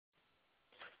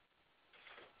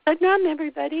Adnan,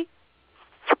 everybody.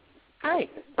 Hi.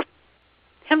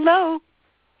 Hello.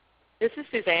 This is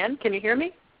Suzanne. Can you hear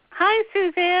me? Hi,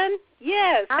 Suzanne.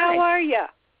 Yes. Hi. How are you?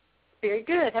 Very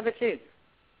good. How about you?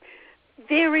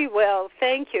 Very well.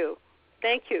 Thank you.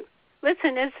 Thank you.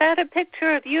 Listen, is that a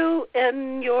picture of you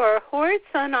and your horse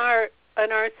on our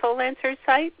Soul Answer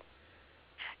site?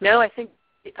 No, I think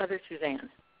the other Suzanne.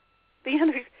 The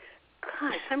other.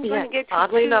 Gosh, I'm going to get you.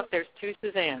 Oddly enough, there's two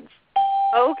Suzannes.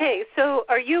 Okay, so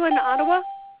are you in Ottawa?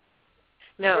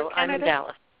 No, I'm in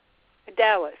Dallas.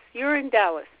 Dallas. You're in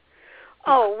Dallas.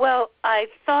 Oh, well, I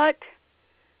thought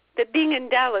that being in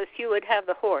Dallas, you would have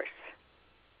the horse.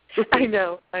 I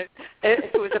know. If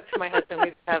it was up to my husband,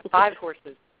 we'd have 5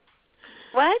 horses.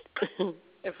 What?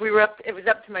 If it was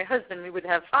up to my husband, we would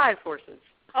have 5 horses.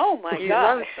 Oh, my He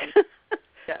gosh. loves them.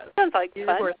 Yeah. Sounds like He's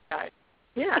fun. a horse guy.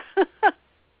 Yeah.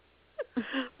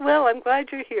 Well, I'm glad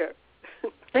you're here.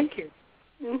 Thank you.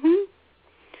 Mhm.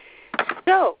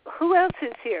 So, who else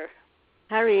is here?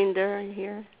 Harinder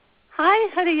here. Hi,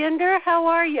 Harinder. How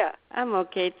are you? I'm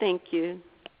okay, thank you.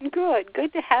 Good.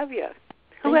 Good to have you.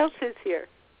 Who else is here?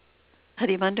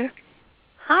 Harimander.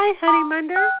 Hi,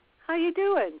 Harimander. How you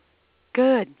doing?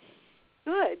 Good.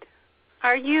 Good.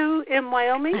 Are you in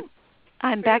Wyoming?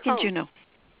 I'm back in Juneau.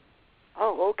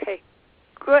 Oh, okay.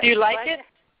 Good. Do you like it?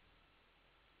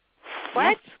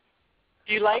 What? Yes.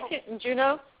 Do you like it in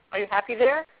Juneau? Are you happy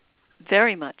there?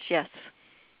 Very much, yes.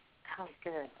 Oh,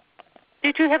 good.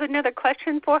 Did you have another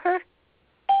question for her?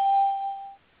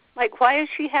 Like, why is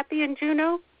she happy in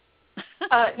Juneau?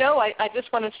 No, I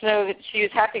just wanted to know that she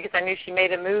was happy because I knew she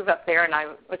made a move up there, and I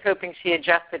was hoping she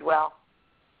adjusted well.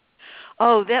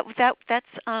 Oh, that's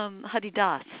Hadi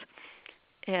Das,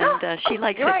 and she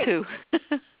likes it too.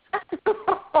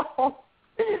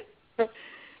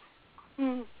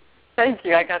 Thank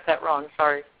you. I got that wrong.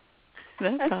 Sorry.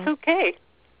 That's okay.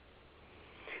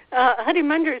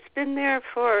 Harimander's been there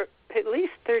for at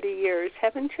least 30 years,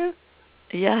 haven't you?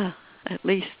 Yeah, at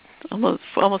least almost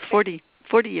 40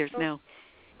 years now.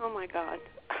 Oh my God.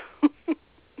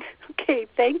 Okay,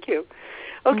 thank you.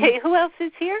 Okay, Who else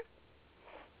is here?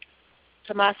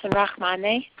 Tomas and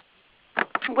Rahmane.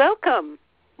 Welcome.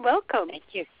 Welcome. Thank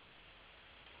you.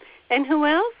 And who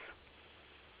else?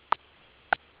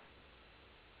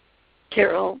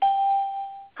 Carol.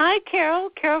 Hi, Carol.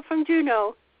 Carol from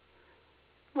Juneau.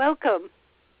 Welcome.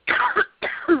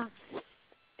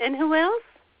 And who else?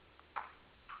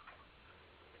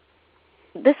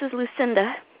 This is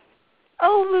Lucinda.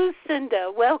 Oh,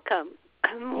 Lucinda. Welcome.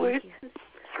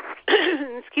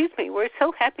 Excuse me. We're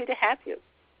so happy to have you.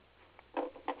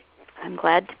 I'm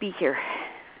glad to be here.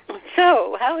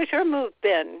 So, how has your move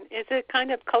been? Is it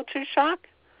kind of culture shock?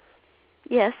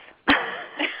 Yes.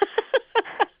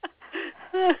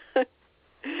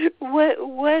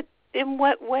 In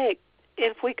what way,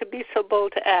 if we could be so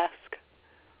bold to ask?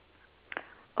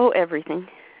 Oh, everything.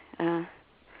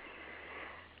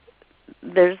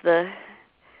 There's the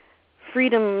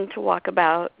freedom to walk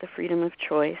about, the freedom of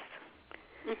choice.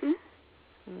 Mm-hmm.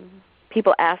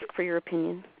 People ask for your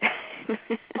opinion.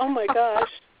 Oh my gosh.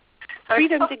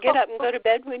 Freedom to get up and go to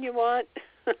bed when you want.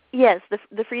 Yes,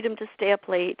 the freedom to stay up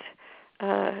late,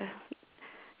 to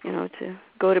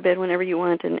go to bed whenever you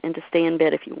want and to stay in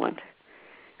bed if you want.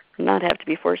 Not have to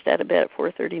be forced out of bed at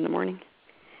 4:30 in the morning.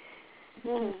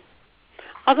 Mm.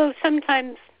 Although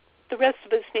sometimes the rest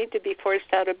of us need to be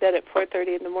forced out of bed at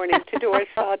 4:30 in the morning to do our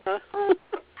sadhana.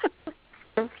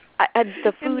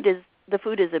 The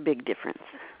food is a big difference.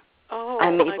 Oh,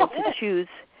 I'm able to choose.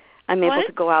 I'm able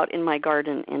to go out in my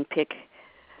garden and pick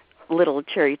little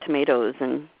cherry tomatoes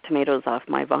and tomatoes off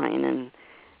my vine,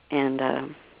 and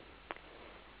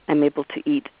I'm able to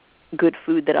eat good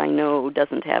food that I know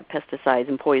doesn't have pesticides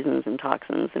and poisons and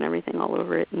toxins and everything all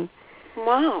over it. And,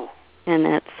 wow. And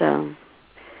that's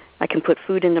I can put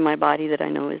food into my body that I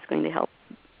know is going to help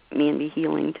me and be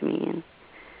healing to me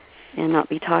and not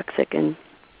be toxic. And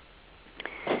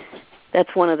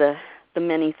that's one of the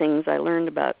many things I learned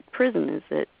about prison is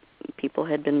that people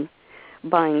had been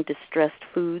buying distressed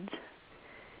foods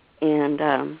and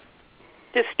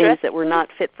things that were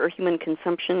not fit for human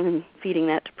consumption and feeding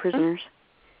that to prisoners.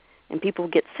 And people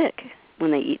get sick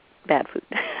when they eat bad food.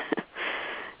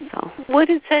 So. What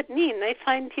does that mean? They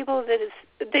find food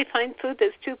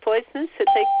that's too poisonous that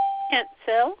they can't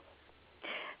sell?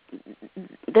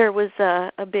 There was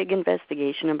a big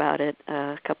investigation about it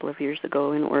a couple of years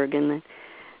ago in Oregon. That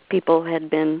people had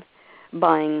been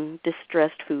buying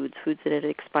distressed foods that had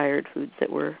expired, foods that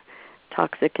were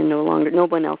toxic and no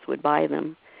one else would buy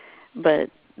them. But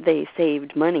they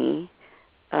saved money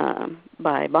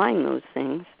by buying those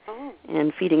things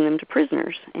and feeding them to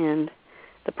prisoners. And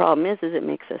the problem is it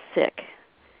makes us sick.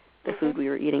 the food we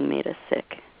were eating made us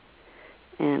sick,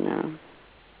 and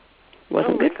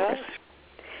wasn't good for us.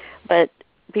 But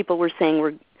people were saying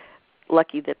we're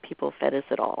lucky that people fed us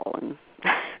at all, and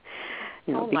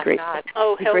be grateful. God.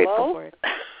 Oh, be hello. Grateful for it.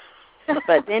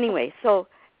 But anyway, so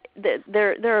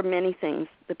there are many things.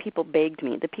 The people begged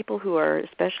me. The people who are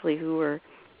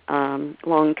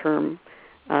long-term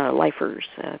lifers,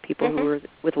 people who are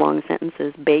with long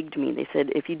sentences, begged me. They said,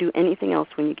 if you do anything else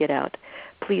when you get out,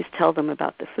 please tell them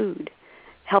about the food.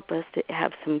 Help us to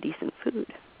have some decent food.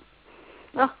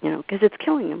 Because it's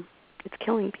killing them. It's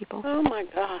killing people. Oh my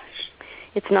gosh.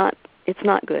 It's not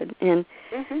good. And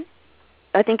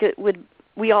I think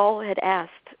we all had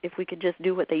asked if we could just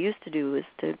do what they used to do, is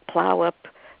to plow up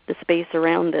the space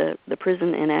around the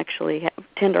prison and actually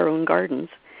tend our own gardens,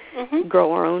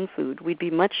 grow our own food. We'd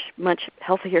be much, much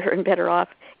healthier and better off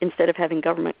instead of having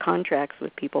government contracts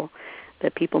with people,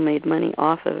 that people made money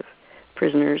off of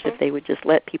prisoners if they would just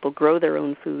let people grow their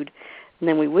own food, and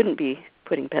then we wouldn't be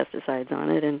putting pesticides on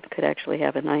it and could actually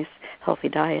have a nice, healthy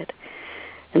diet.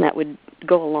 And that would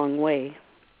go a long way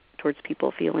towards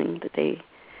people feeling that they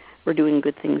were doing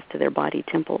good things to their body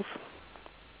temples.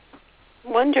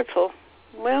 Wonderful.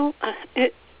 Well,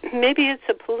 maybe it's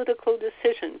a political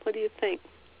decision. What do you think?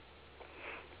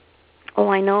 Oh,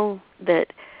 I know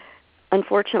that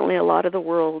unfortunately a lot of the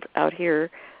world out here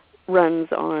runs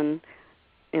on,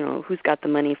 who's got the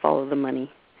money, follow the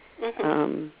money.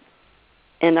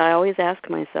 And I always ask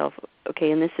myself,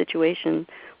 okay, in this situation,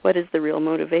 what is the real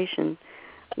motivation?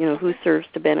 Who serves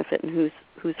to benefit and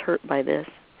who's hurt by this?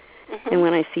 And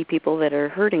when I see people that are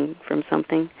hurting from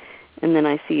something, and then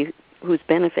I see who's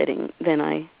benefiting, then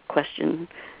I question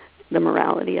the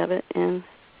morality of it and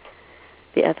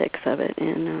the ethics of it.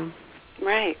 And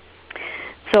right.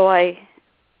 So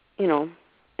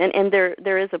and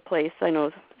there is a place, I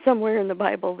know somewhere in the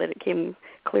Bible, that it came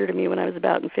clear to me when I was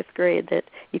about in 5th grade, that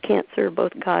you can't serve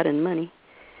both God and money.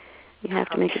 You have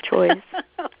to make a choice.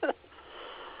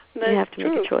 You have to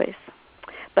make a choice.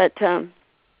 But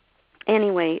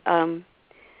anyway,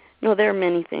 there are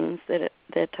many things that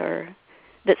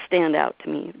stand out to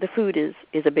me. The food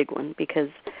is a big one, because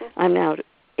I'm now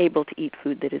able to eat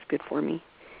food that is good for me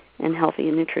and healthy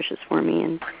and nutritious for me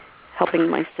and helping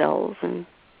my cells and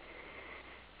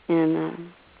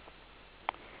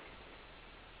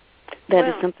that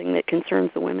is something that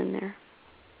concerns the women there.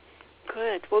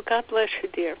 Good. Well, God bless you,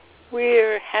 dear.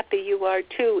 We're happy you are,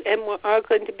 too, and we are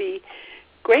going to be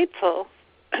grateful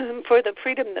for the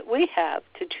freedom that we have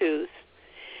to choose,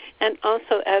 and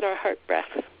also add our heart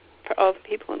breath for all the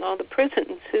people in all the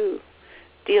prisons who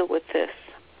deal with this.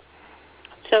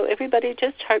 So everybody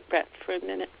just heart breath for a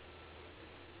minute.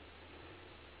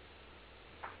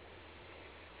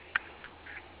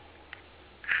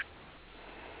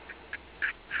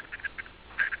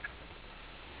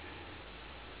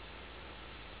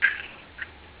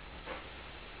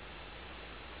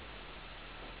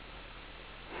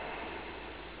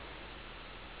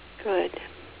 Good.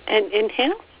 And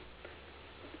inhale.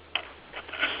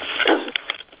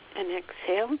 And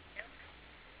exhale.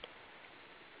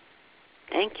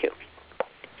 Thank you.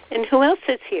 And who else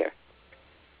is here?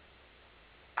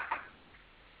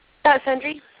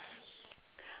 Satsundri.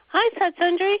 Hi,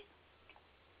 Satsundri.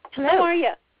 Hello. How are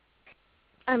you?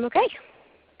 I'm okay.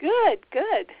 Good,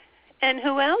 good. And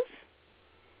who else?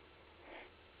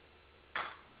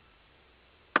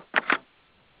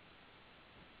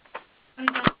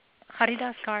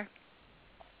 Haridas Kaur.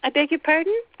 I beg your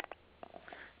pardon?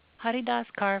 Haridas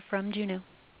Kaur from Juneau.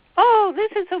 Oh,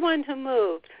 this is the one who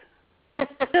moved.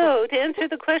 So, to answer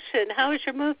the question, how has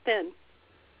your move been?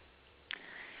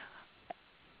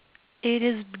 It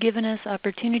has given us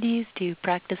opportunities to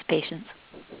practice patience.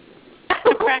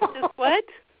 To practice what?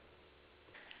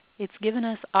 It's given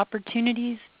us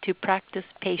opportunities to practice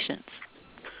patience.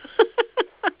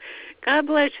 God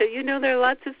bless you. You know there are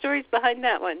lots of stories behind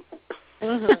that one.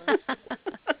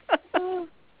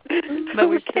 But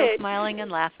we're still smiling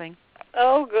and laughing.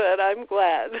 Oh, good. I'm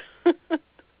glad.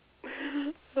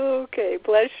 Okay.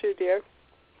 Bless you, dear.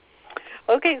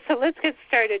 Okay, so let's get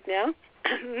started now.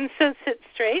 So sit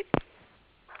straight.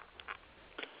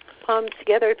 Palms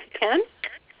together if you can.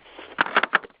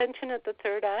 Attention at the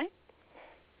third eye.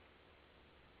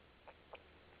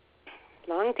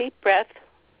 Long, deep breath.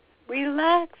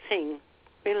 Relaxing.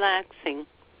 Relaxing.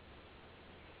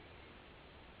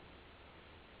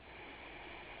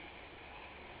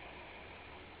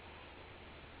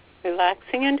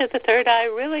 Relaxing into the third eye,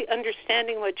 really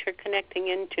understanding what you're connecting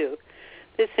into.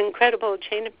 This incredible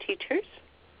chain of teachers,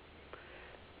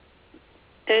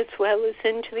 as well as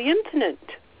into the infinite.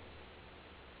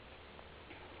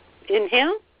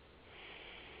 Inhale.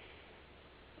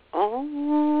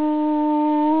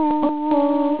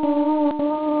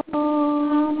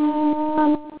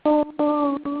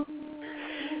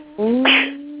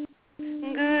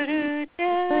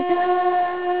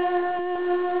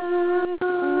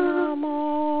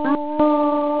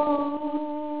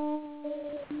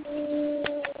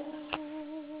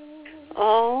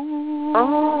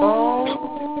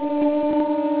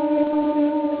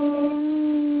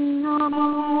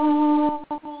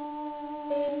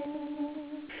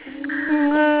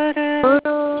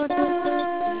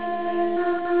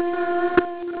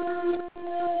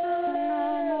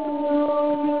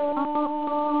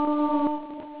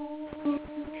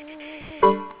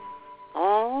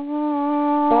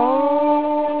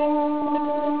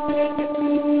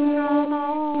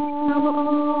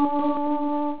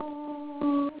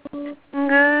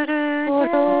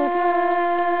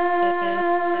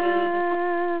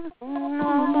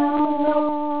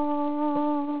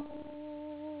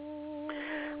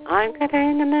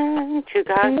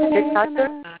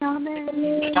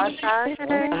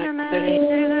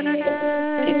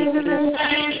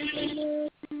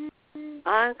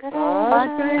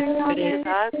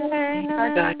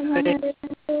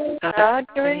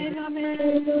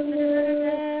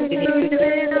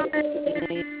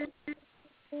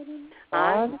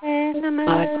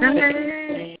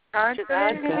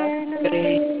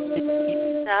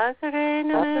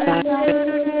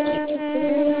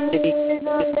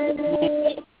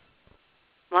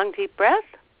 Long deep breath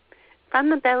from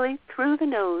the belly through the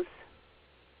nose.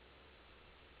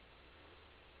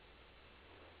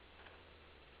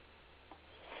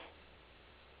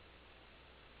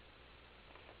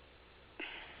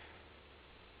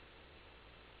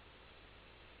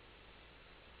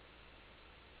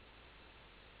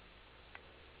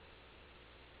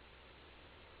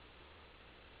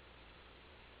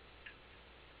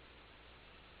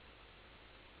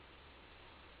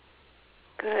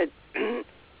 Good.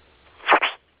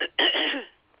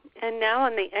 And now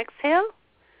on the exhale,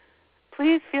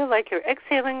 please feel like you're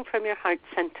exhaling from your heart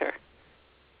center.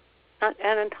 Not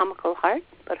anatomical heart,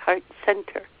 but heart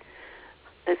center.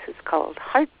 This is called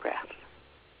heart breath.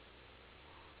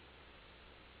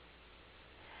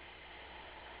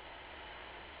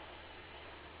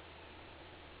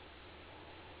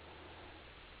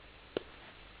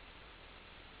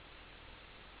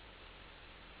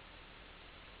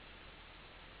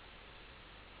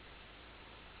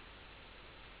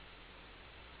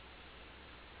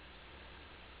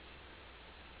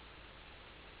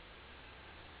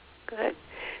 Good.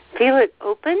 Feel it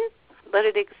open. Let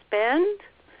it expand.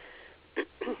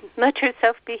 Let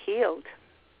yourself be healed.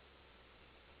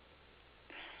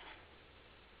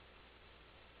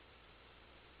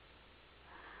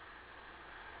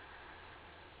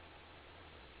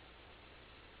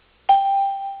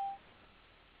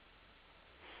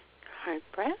 Heart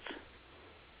breath.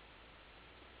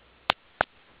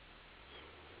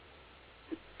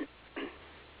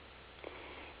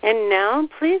 And now,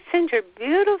 please send your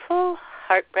beautiful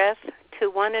heart breath to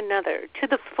one another, to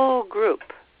the full group,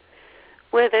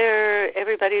 whether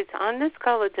everybody's on this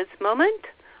call at this moment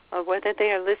or whether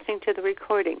they are listening to the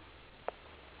recording.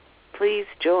 Please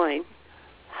join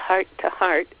heart to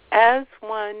heart as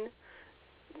one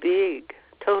big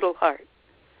total heart.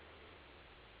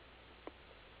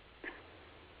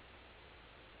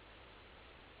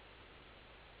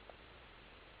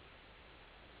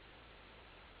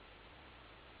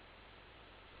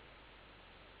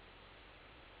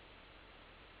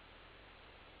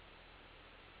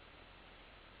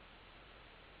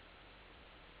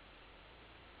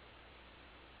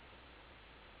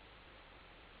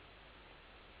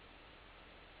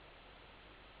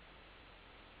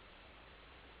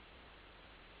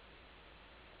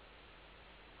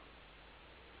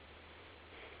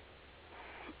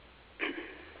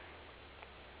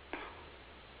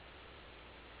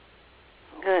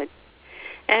 Good.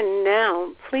 And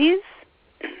now, please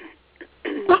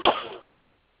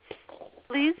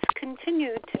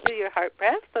continue to do your heart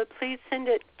breath, but please send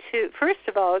it to, first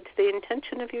of all, to the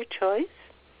intention of your choice,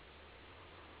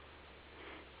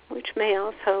 which may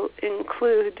also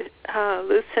include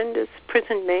Lucinda's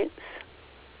prison mates,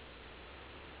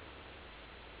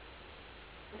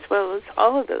 as well as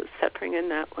all of those suffering in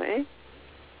that way.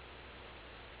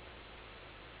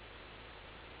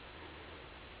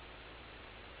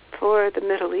 For the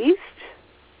Middle East,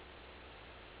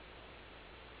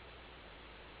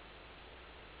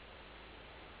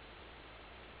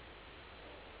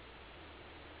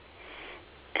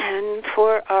 and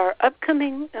for our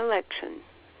upcoming election.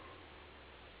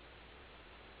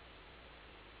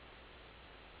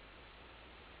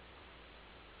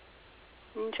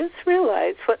 And just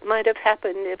realize what might have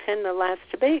happened if in the last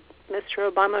debate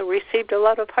Mr. Obama received a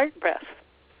lot of heart breath.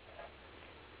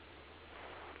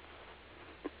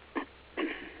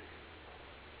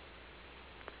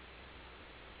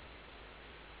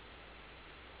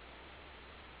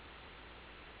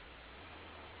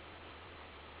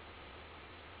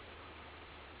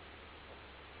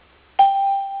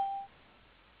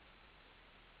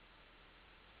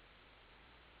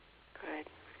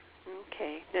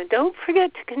 Okay, now don't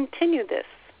forget to continue this,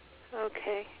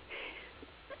 okay,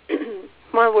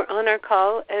 while we're on our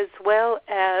call as well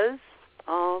as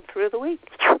all through the week.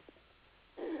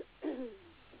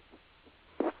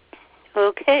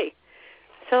 Okay,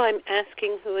 so I'm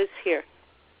asking who is here.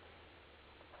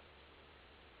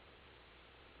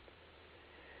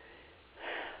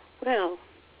 Well,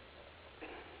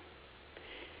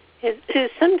 it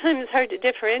is sometimes hard to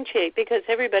differentiate because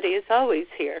everybody is always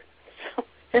here. So.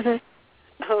 Mm-hmm.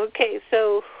 Okay,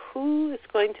 so who is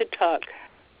going to talk?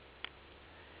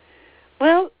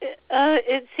 Well,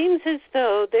 it seems as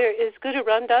though there is Guru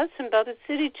Ramdas and Baba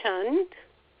Siri Chand.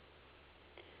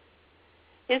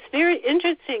 It's very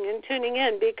interesting in tuning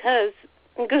in because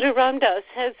Guru Ramdas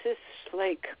has this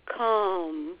like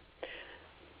calm,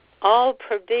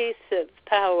 all-pervasive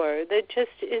power that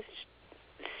just is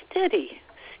steady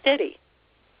and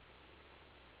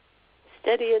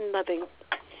loving.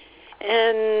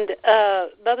 And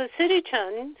Baba Siri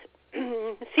Chand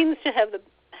seems to have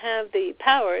the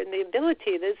power and the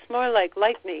ability that's more like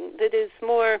lightning, that is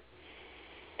more,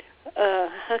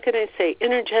 how can I say,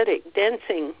 energetic,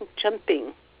 dancing,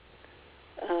 jumping,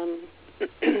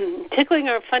 tickling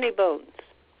our funny bones.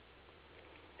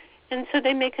 And so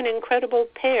they make an incredible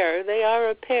pair. They are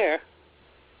a pair.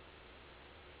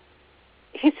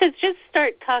 He says, just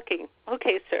start talking.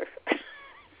 Okay, sir.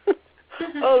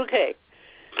 Okay.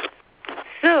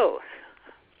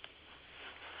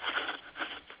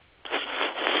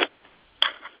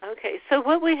 So,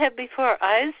 what we have before our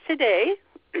eyes today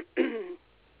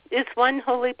is one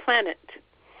holy planet.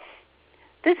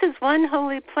 This is one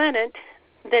holy planet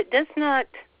that does not,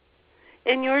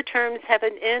 in your terms, have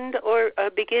an end or a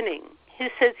beginning. He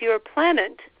says your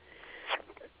planet,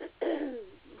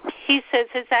 he says,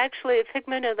 is actually a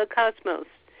figment of the cosmos.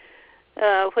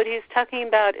 What he's talking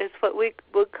about is what we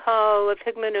would call a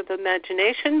figment of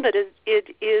imagination, but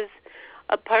it is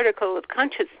a particle of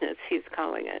consciousness, he's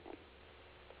calling it.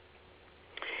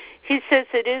 He says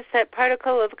it is that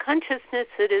particle of consciousness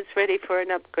that is ready for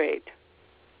an upgrade.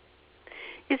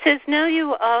 He says, now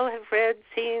you all have read,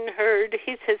 seen, heard,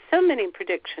 he says, so many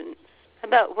predictions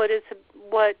about what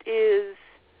is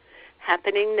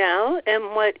happening now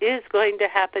and what is going to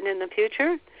happen in the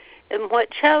future and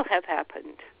what shall have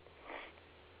happened.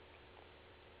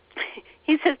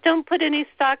 He says, don't put any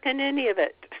stock in any of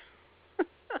it.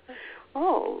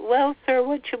 Oh, well, sir,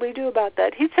 what should we do about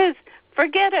that? He says,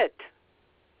 forget it.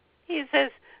 He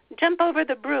says, jump over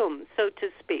the broom, so to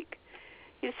speak.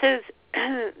 He says,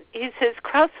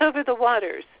 cross over the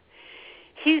waters.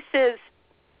 He says,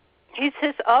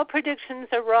 all predictions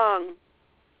are wrong.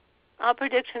 All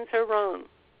predictions are wrong.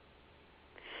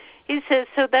 He says,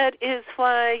 so that is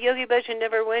why Yogi Bhajan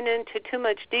never went into too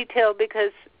much detail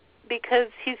because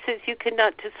he says you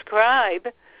cannot describe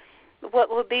what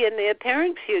will be in the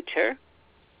apparent future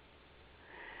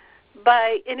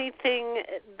by anything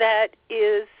that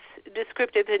is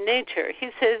descriptive in nature. He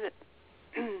says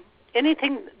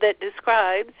anything that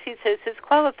describes, he says, is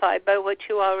qualified by what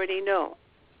you already know.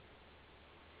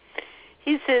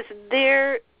 He says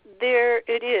there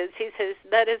it is. He says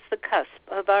that is the cusp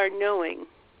of our knowing.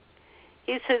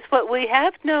 He says what we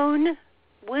have known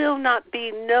will not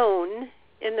be known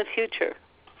in the future.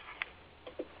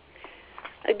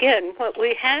 Again, what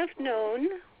we have known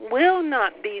will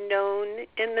not be known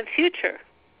in the future.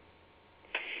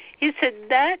 He said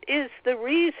that is the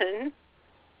reason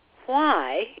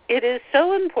why it is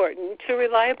so important to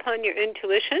rely upon your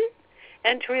intuition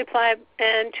and to rely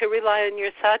on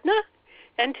your sadhana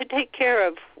and to take care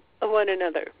of one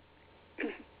another.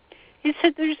 He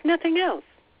said there's nothing else.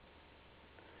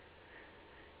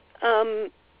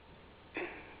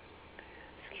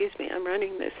 Excuse me, I'm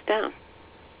running this down.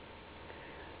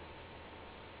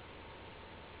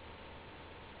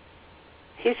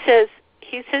 He says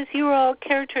you are all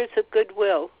characters of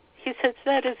goodwill. He says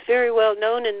that is very well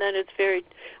known and that is very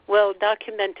well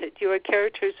documented. You are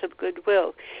characters of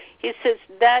goodwill. He says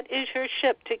that is your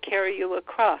ship to carry you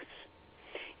across.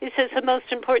 He says the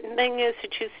most important thing is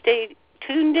that you stay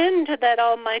tuned in to that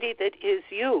Almighty that is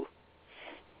you.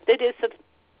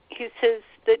 He says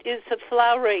that is the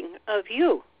flowering of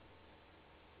you.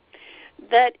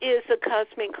 That is the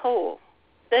cosmic whole.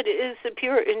 that is the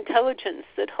pure intelligence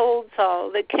that holds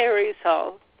all, that carries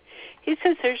all. He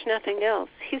says there's nothing else.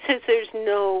 He says there's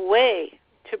no way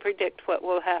to predict what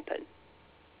will happen.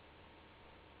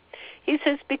 He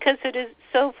says because it is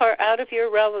so far out of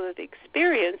your realm of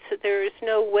experience that there is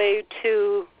no way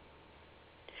to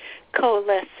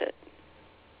coalesce it,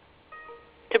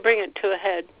 to bring it to a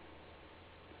head.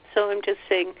 So I'm just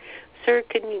saying, sir,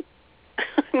 can you,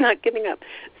 I'm not giving up.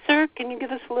 Sir, can you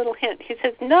give us a little hint? He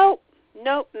says, no.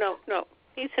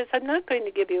 He says, I'm not going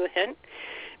to give you a hint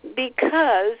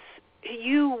because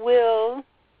you will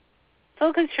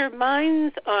focus your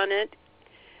minds on it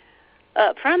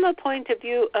from a point of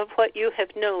view of what you have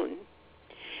known.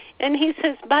 And he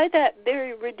says, by that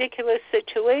very ridiculous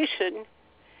situation,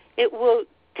 it will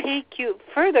take you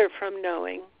further from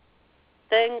knowing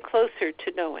than closer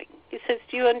to knowing. He says,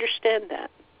 do you understand that?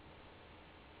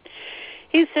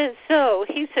 He says,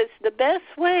 the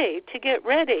best way to get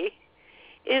ready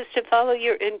is to follow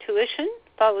your intuition,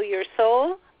 follow your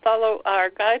soul, follow our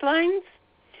guidelines,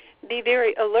 be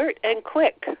very alert and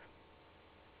quick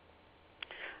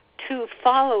to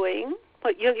following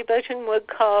what Yogi Bhajan would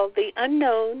call the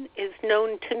unknown is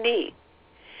known to me.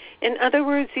 In other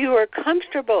words, you are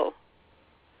comfortable.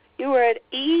 You are at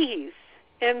ease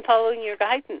in following your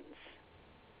guidance.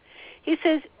 He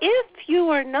says, if you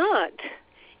are not,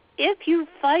 if you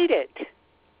fight it,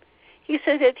 he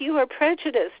said, if you are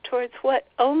prejudiced towards what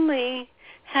only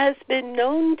has been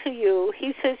known to you,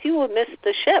 he says, you will miss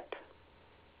the ship.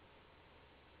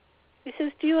 He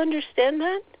says, do you understand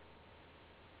that?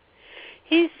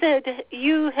 He said,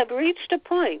 you have reached a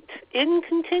point in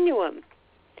continuum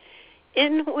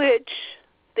in which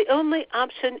the only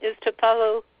option is to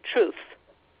follow truth.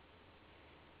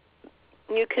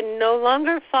 You can no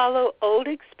longer follow old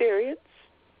experience.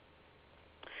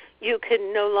 You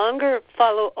can no longer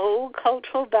follow old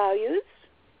cultural values,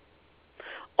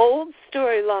 old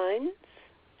storylines.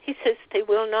 He says they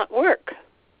will not work.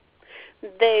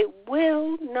 They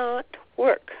will not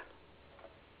work.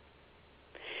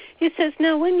 He says,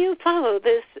 now when you follow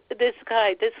this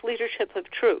guide, this leadership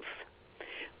of truth,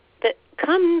 that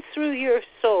comes through your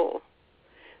soul,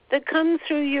 that comes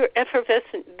through your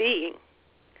effervescent being,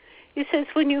 he says,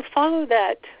 when you follow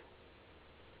that,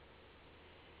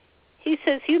 he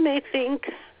says, you may think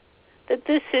that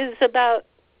this is about,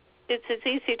 it's as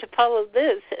easy to follow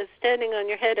this as standing on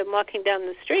your head and walking down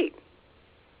the street.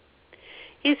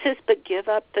 He says, but give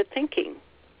up the thinking.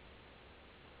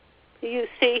 You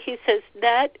see, he says,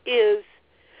 that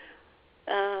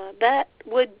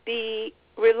would be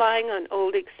relying on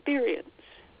old experience.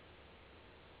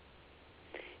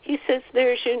 He says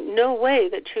there's no way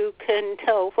that you can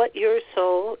tell what your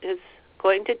soul is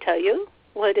going to tell you,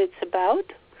 what it's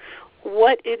about,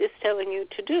 what it is telling you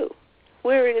to do,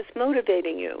 where it is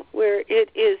motivating you, where it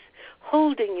is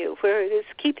holding you, where it is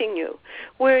keeping you,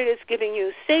 where it is giving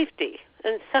you safety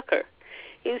and succor.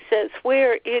 He says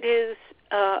where it is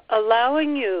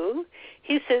allowing you,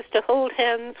 he says, to hold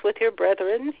hands with your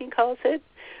brethren, he calls it,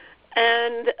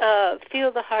 and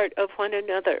feel the heart of one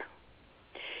another.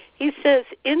 He says,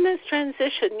 in this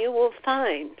transition, you will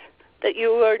find that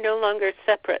you are no longer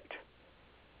separate.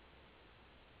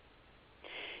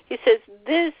 He says,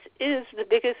 this is the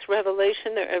biggest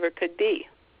revelation there ever could be.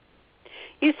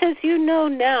 He says, you know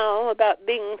now about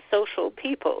being social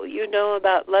people. You know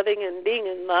about loving and being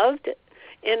in love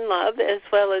as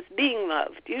well as being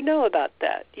loved. You know about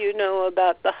that. You know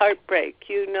about the heartbreak.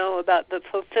 You know about the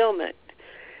fulfillment.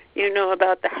 You know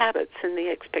about the habits and the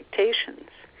expectations.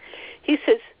 He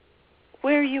says,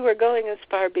 where you are going is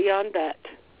far beyond that.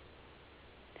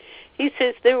 He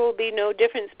says there will be no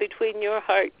difference between your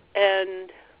heart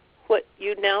and what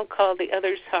you now call the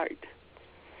other's heart.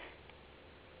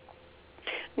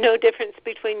 No difference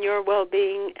between your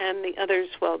well-being and the other's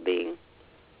well-being,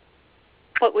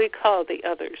 what we call the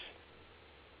others.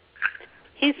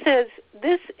 He says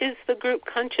this is the group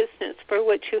consciousness for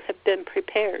which you have been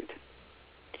prepared.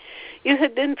 You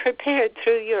have been prepared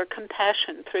through your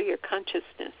compassion, through your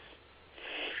consciousness.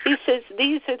 He says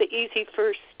these are the easy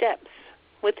first steps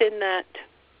within that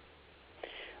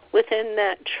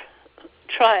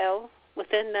trial,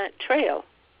 within that trail.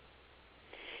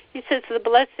 He says the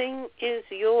blessing is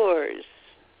yours.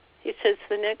 He says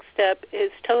the next step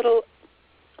is total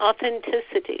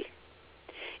authenticity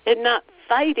and not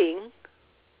fighting,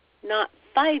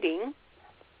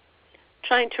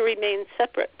 trying to remain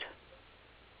separate.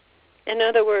 In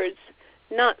other words,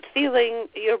 not feeling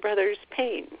your brother's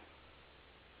pain,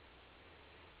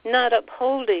 not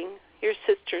upholding your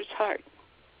sister's heart.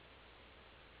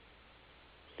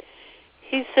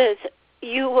 He says,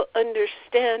 you will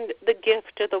understand the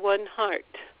gift of the one heart.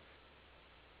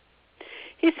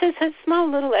 He says a small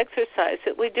little exercise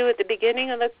that we do at the beginning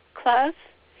of the class.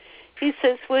 He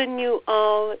says when you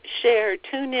all share,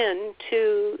 tune in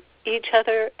to each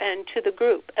other and to the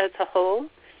group as a whole,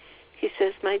 he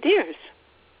says, my dears,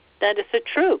 that is a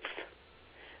truth,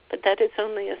 but that is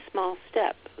only a small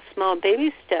step, a small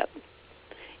baby step,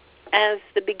 as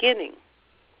the beginning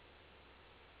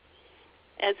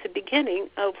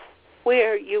of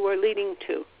where you are leading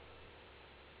to.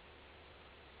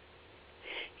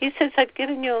 He says, I've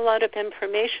given you a lot of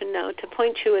information now to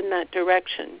point you in that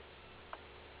direction.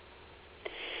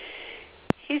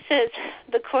 He says,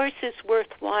 the course is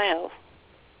worthwhile.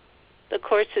 The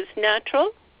course is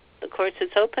natural. The course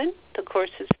is open. The course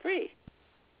is free.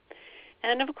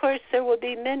 And, of course, there will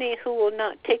be many who will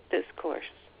not take this course.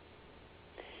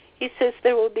 He says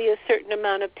there will be a certain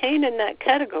amount of pain in that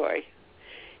category.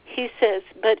 He says,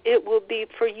 but it will be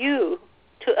for you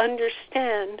to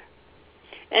understand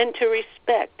and to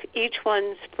respect each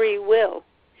one's free will.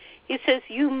 He says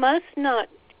you must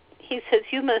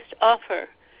offer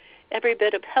every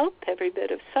bit of help, every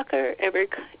bit of succor,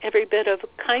 every bit of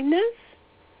kindness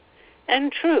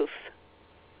and truth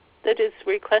that is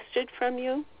requested from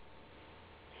you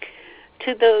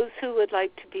to those who would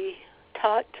like to be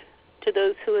taught, to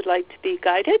those who would like to be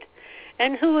guided,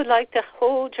 and who would like to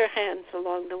hold your hands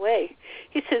along the way.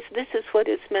 He says this is what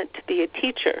is meant to be a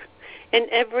teacher, and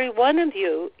every one of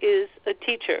you is a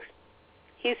teacher.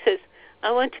 He says,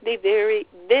 I want to be very,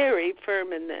 very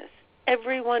firm in this.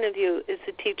 Every one of you is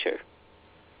a teacher.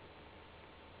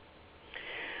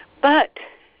 But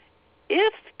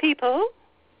if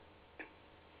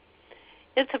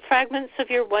the fragments of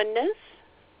your oneness,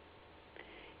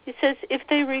 he says, if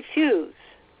they refuse,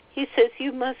 he says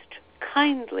you must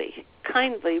kindly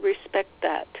respect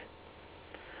that.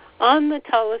 On the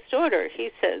tallest order, he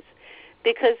says,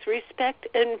 because respect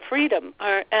and freedom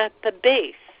are at the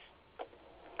base,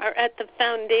 are at the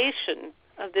foundation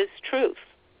of this truth.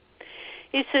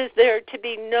 He says there are to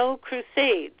be no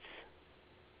crusades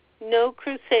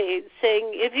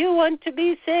saying, if you want to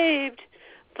be saved,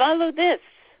 follow this.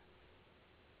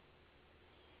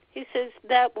 He says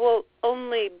that will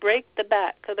only break the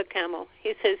back of the camel.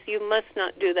 He says you must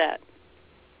not do that.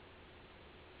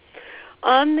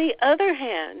 On the other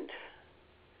hand,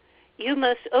 you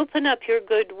must open up your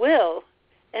goodwill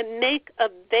and make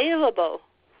available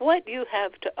what you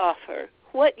have to offer,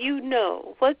 what you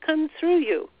know, what comes through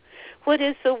you, what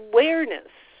is awareness,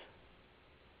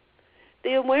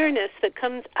 the awareness that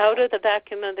comes out of the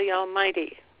vacuum of the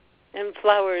Almighty and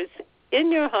flowers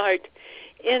in your heart,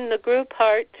 in the group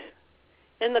heart,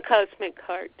 in the cosmic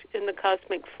heart, in the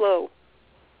cosmic flow.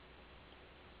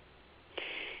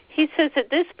 He says at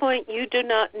this point you do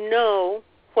not know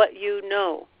what you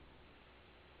know.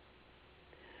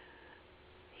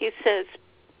 He says,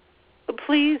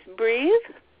 please breathe,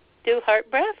 do heart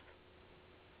breath,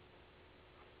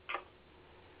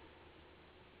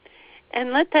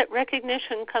 and let that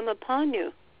recognition come upon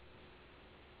you.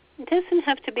 It doesn't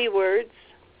have to be words.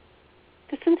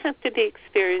 It doesn't have to be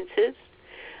experiences.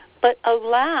 But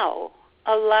allow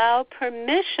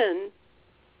permission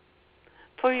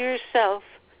for yourself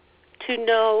to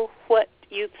know what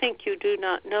you think you do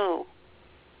not know.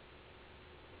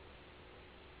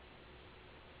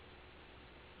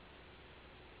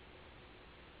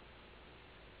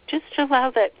 Just allow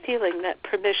that feeling, that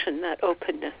permission, that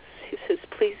openness. He says,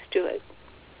 please do it.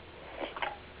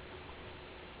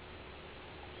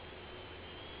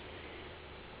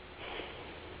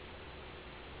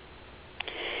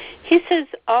 He says,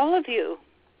 all of you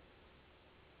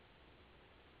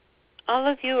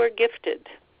are gifted.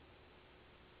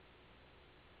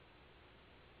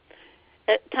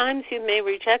 At times you may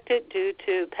reject it due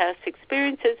to past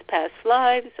experiences, past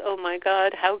lives. Oh my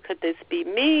God, how could this be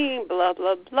me? Blah,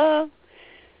 blah, blah.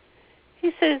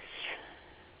 He says,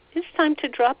 it's time to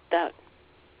drop that.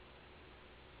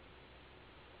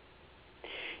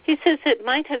 He says it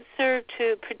might have served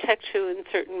to protect you in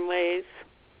certain ways,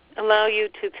 allow you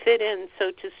to fit in,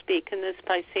 so to speak, in this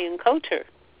Piscean culture.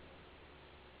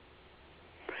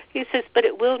 He says, but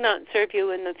it will not serve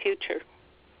you in the future.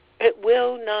 It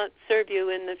will not serve you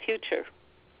in the future.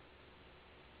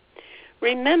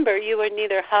 Remember, you are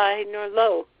neither high nor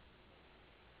low.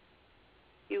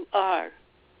 You are.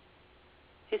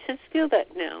 He says, feel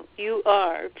that now. You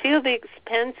are. Feel the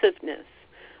expansiveness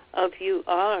of you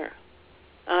are.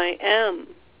 I am.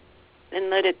 And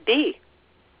let it be.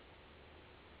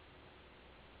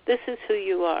 This is who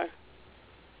you are.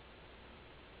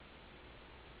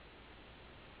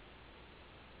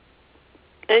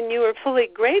 And you are fully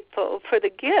grateful for the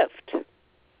gift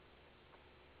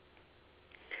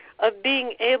of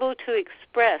being able to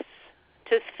express,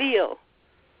 to feel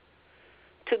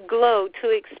to glow, to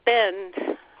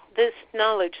expand this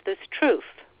knowledge, this truth,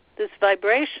 this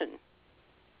vibration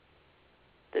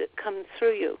that comes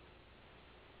through you.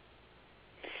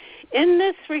 In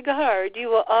this regard, you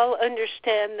will all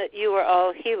understand that you are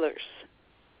all healers.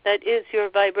 That is, your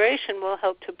vibration will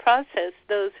help to process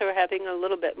those who are having a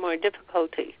little bit more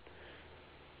difficulty.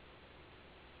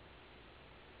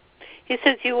 He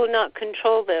says you will not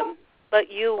control them,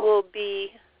 but you will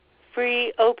be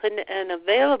free, open, and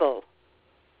available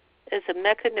as a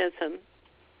mechanism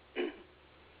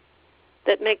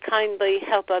that may kindly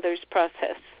help others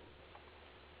process.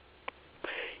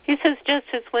 He says just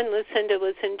as when Lucinda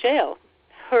was in jail,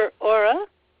 her aura,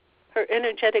 her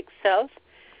energetic self,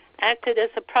 acted as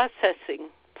a processing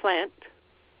plant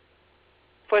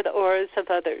for the auras of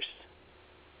others.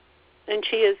 And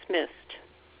she is missed.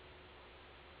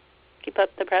 Keep up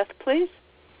the breath, please.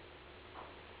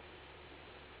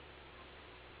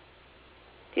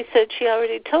 He said she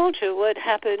already told you what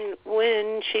happened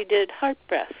when she did heart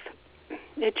breath.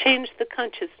 It changed the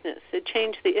consciousness. It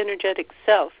changed the energetic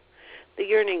self, the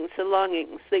yearnings, the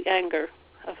longings, the anger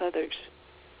of others.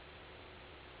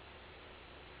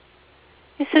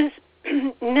 He says,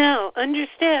 now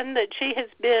understand that she has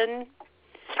been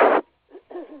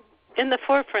in the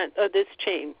forefront of this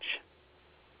change.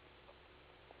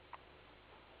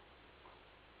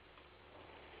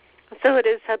 So it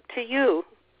is up to you,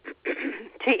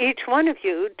 to each one of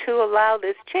you, to allow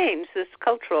this change, this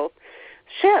cultural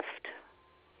shift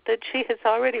that she has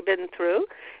already been through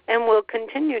and will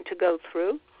continue to go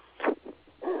through.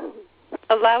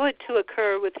 Allow it to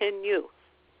occur within you.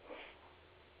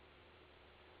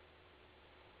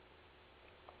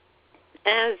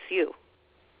 As you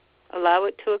allow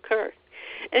it to occur.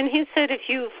 And he said if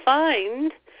you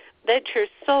find that your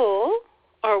soul,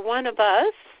 or one of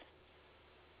us,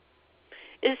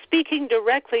 is speaking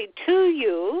directly to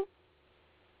you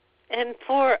and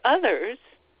for others,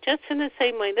 just in the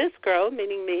same way this girl,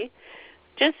 meaning me,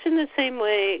 just in the same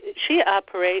way she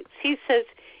operates, he says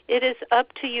it is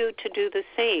up to you to do the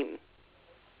same.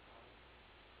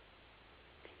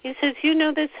 He says, you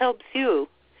know this helps you.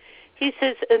 He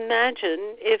says,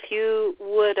 imagine if you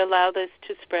would allow this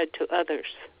to spread to others,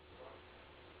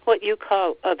 what you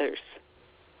call others.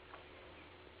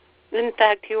 In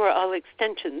fact, you are all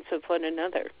extensions of one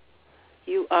another.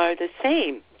 You are the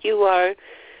same. You are,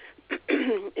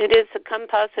 it is a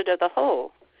composite of the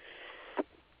whole.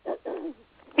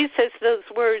 He says those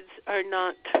words are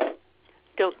not,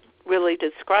 don't really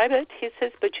describe it, he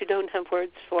says, but you don't have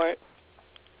words for it.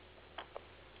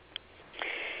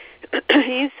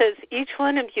 He says each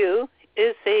one of you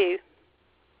is a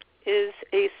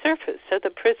surface of the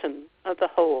prism of the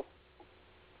whole.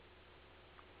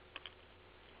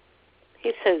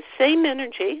 He says same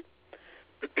energy,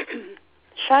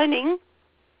 shining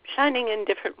in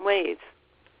different ways.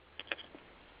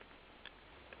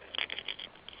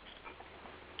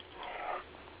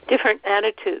 Different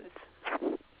attitudes,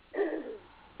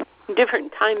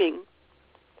 different timing.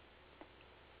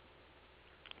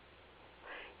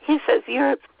 He says he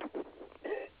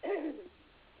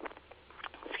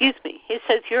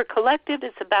says your collective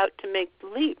is about to make the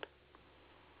leap.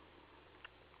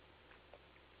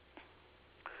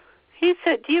 He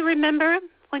said, do you remember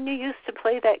when you used to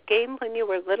play that game when you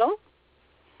were little?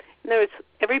 And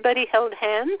everybody held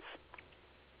hands?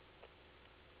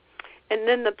 And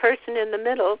then the person in the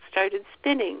middle started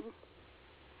spinning.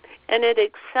 And it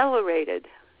accelerated.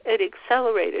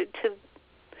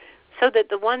 So that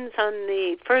the ones on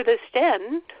the furthest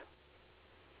end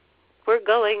were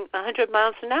going 100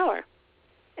 miles an hour.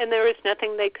 And there was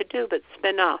nothing they could do but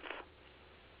spin off.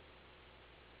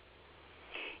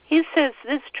 He says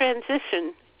this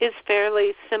transition is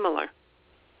fairly similar.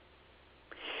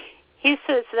 He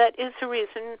says that is the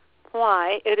reason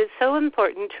why it is so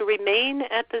important to remain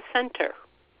at the center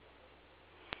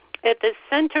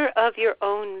of your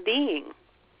own being.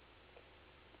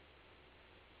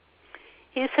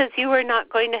 He says you are not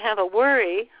going to have a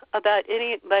worry about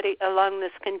anybody along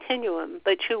this continuum,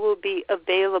 but you will be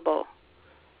available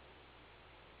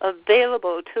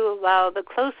to allow the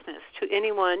closeness to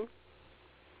anyone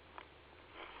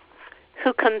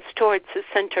who comes towards the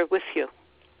center with you.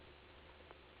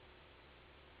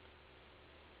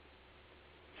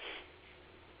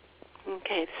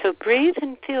 Okay, so breathe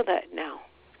and feel that now.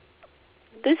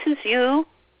 This is you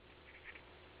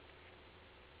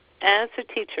as a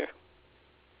teacher,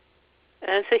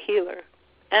 as a healer,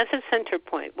 as a center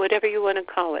point, whatever you want to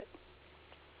call it.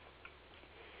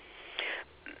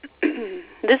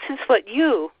 This is what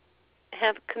you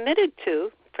have committed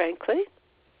to, frankly.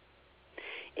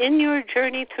 In your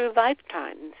journey through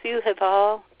lifetimes, you have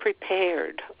all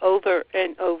prepared over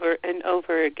and over and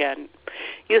over again.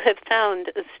 You have found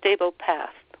a stable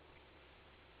path.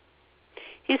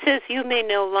 He says you may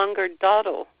no longer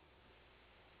dawdle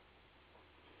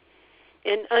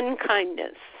in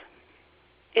unkindness,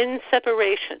 in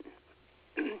separation,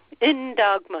 in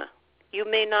dogma. You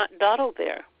may not dawdle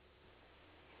there.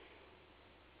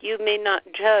 You may not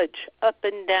judge up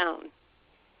and down.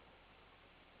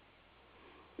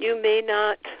 You may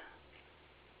not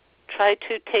try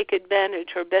to take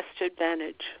advantage or best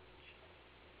advantage.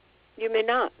 You may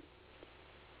not.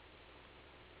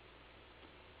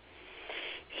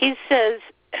 He says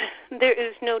there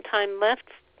is no time left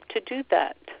to do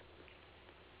that.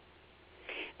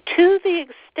 To the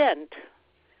extent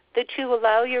that you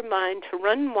allow your mind to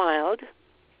run wild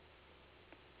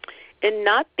and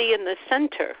not be in the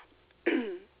center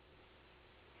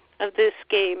of this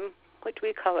game, what do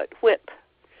we call it, whip.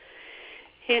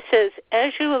 He says,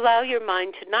 as you allow your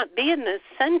mind to not be in the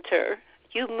center,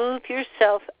 you move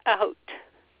yourself out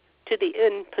to the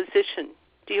in position.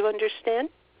 Do you understand?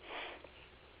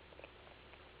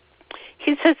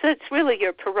 He says that's really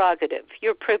your prerogative,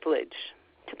 your privilege,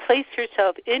 to place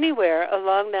yourself anywhere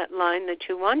along that line that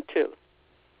you want to.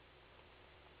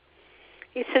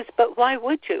 He says, but why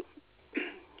would you?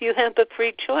 You have the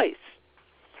free choice.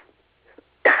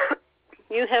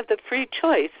 You have the free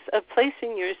choice of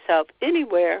placing yourself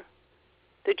anywhere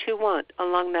that you want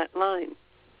along that line.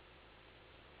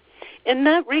 In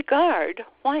that regard,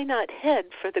 why not head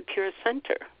for the pure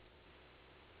center?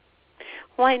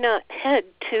 Why not head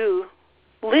to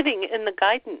living in the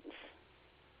guidance,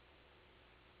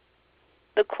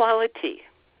 the quality,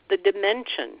 the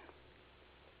dimension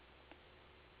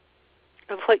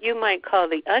of what you might call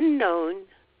the unknown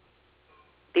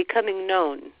becoming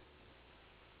known,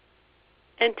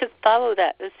 and to follow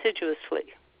that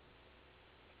assiduously,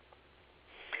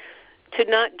 to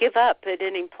not give up at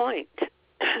any point,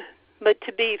 but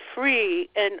to be free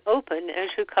and open, as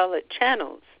you call it,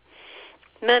 channels,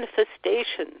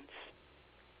 manifestations,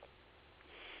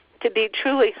 to be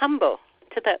truly humble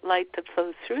to that light that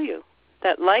flows through you,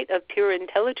 that light of pure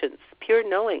intelligence, pure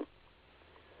knowing.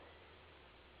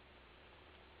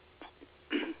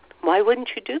 Why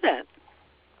wouldn't you do that?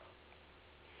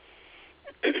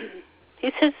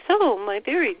 He says, so, my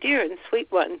very dear and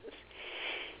sweet ones,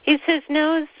 he says,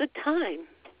 now is the time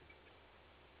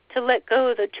to let go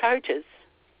of the charges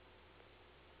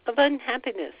of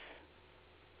unhappiness,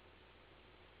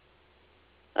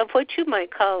 of what you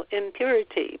might call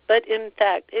impurity, but in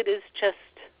fact it is just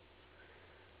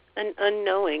an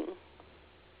unknowing.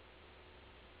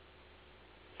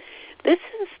 This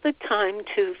is the time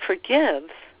to forgive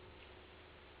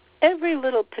every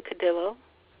little picadillo,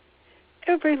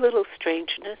 every little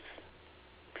strangeness,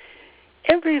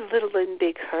 every little and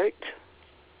big hurt.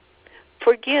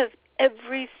 Forgive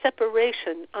every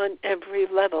separation on every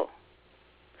level.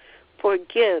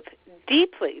 Forgive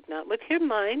deeply, not with your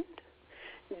mind,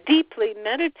 deeply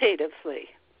meditatively,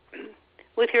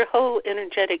 with your whole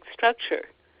energetic structure.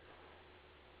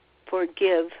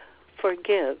 Forgive,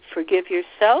 forgive. Forgive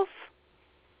yourself.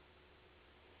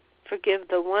 Forgive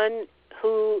the one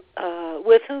who,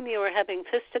 with whom you are having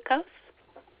fisticuffs.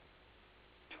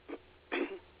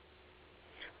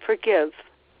 Forgive,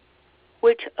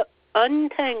 which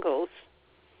untangles,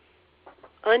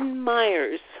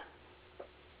 unmires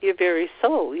your very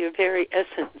soul, your very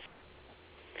essence.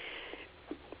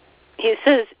 He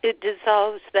says it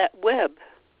dissolves that web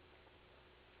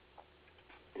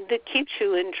that keeps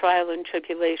you in trial and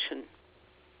tribulation.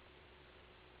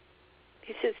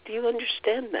 He says, do you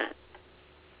understand that?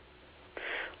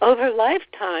 Over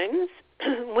lifetimes,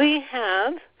 we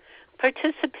have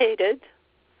participated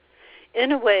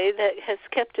in a way that has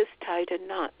kept us tied in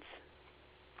knots.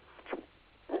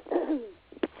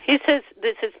 He says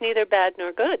this is neither bad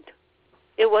nor good.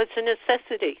 It was a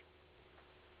necessity.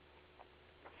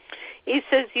 He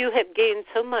says you have gained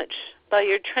so much by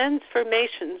your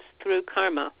transformations through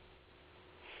karma.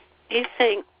 He's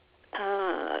saying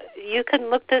you can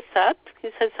look this up.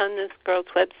 He says on this girl's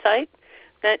website.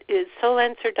 That is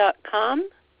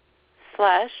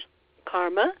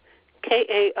soulanswer.com/karma,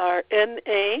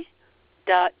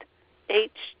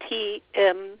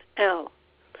 KARMA.HTML.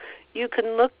 You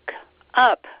can look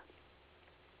up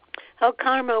how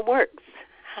karma works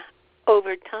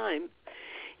over time.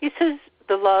 He says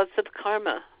the laws of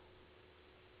karma.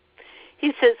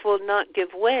 He says will not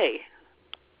give way.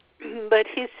 But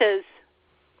he says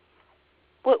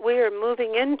what we are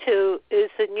moving into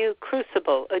is a new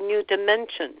crucible, a new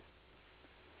dimension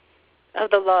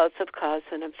of the laws of cause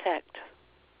and effect.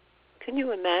 Can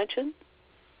you imagine?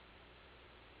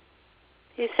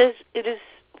 He says it is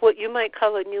what you might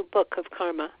call a new book of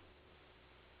karma,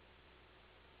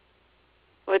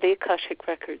 or the Akashic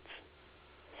Records.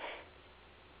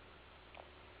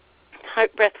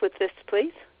 Heart breath with this,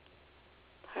 please.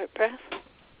 Heart breath.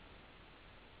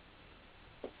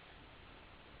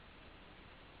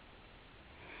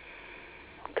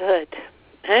 Good.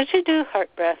 As you do heart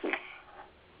breath,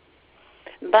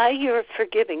 by your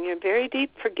forgiving, your very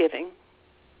deep forgiving,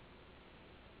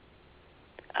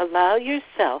 allow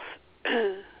yourself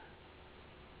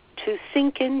to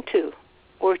sink into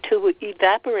or to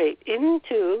evaporate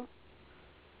into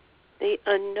the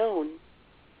unknown.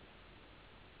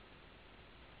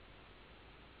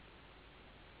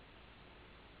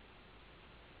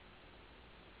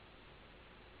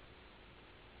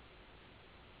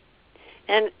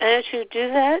 And as you do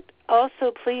that,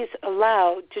 also please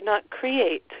allow, do not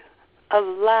create,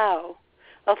 allow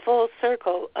a full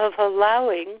circle of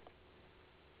allowing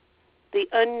the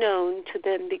unknown to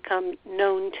then become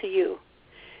known to you,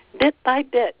 bit by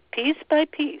bit, piece by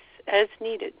piece, as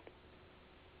needed.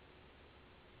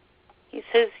 He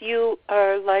says you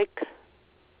are like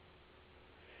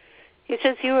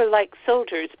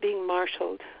soldiers being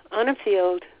marshaled on a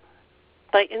field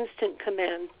by instant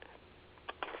command.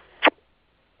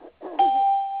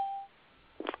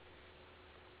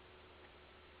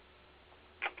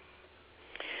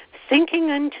 Sinking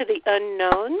into the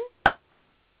unknown,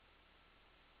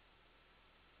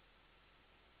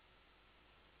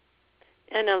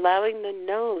 and allowing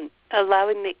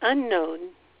the unknown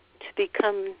to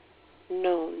become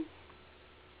known.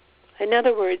 In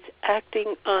other words,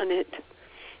 acting on it,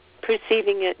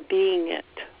 perceiving it, being it,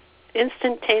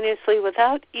 instantaneously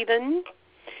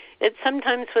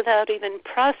sometimes without even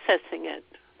processing it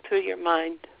through your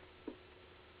mind,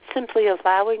 simply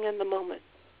allowing in the moment.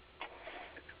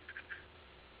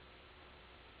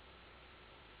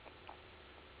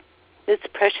 This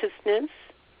preciousness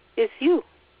is you.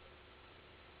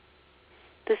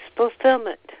 This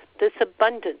fulfillment, this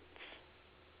abundance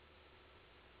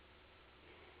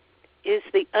is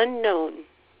the unknown,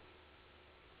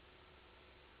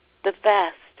 the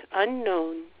vast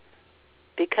unknown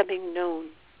becoming known.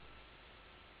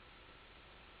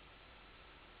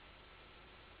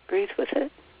 Breathe with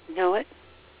it, know it.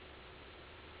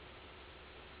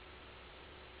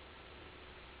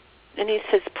 And he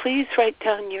says, please write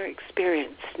down your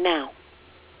experience now,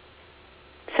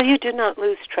 so you do not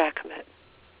lose track of it.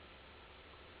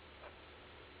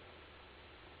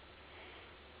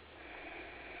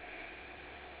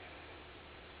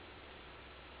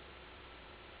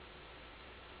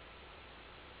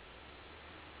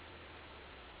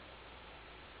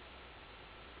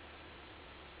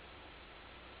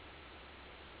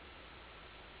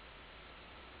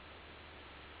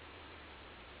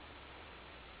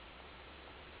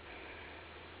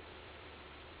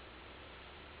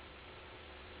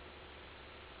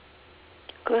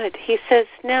 Good. He says,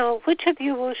 now, which of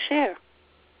you will share?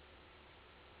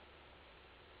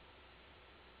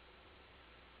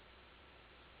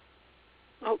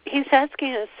 Oh, he's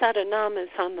asking if Sadanam is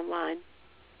on the line.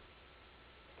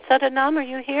 Sadanam, are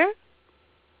you here?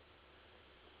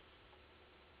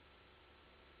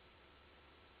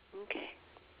 Okay.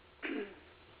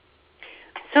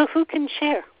 So who can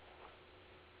share?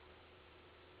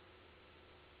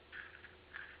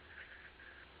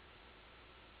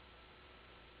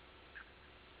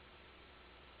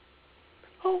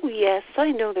 Oh, yes,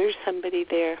 I know there's somebody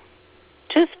there.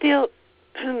 Just feel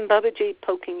Babaji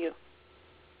poking you.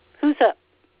 Who's up?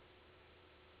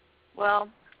 Well,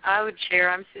 I would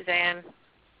share. I'm Suzanne.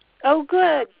 Oh,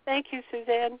 good. Thank you,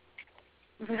 Suzanne.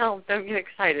 Well, don't get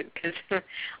excited, because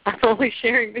I'm only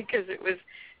sharing because it was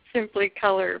simply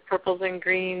color, purples and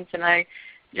greens, and I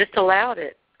just allowed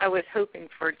it. I was hoping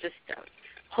for just a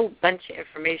whole bunch of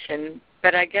information,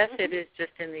 but I guess it is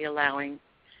just in the allowing.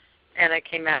 And I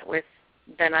came out with,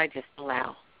 then I just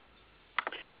allow,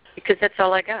 because that's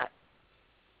all I got.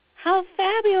 How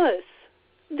fabulous.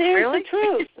 There's really? the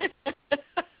truth.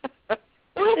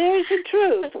 There's the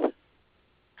truth.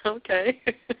 Okay.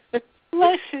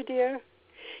 Bless you, dear.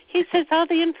 He says all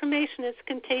the information is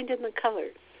contained in the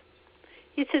colors.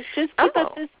 He says just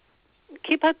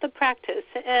keep up the practice,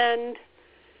 and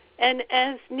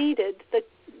as needed,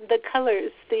 the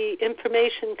colors, the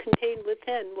information contained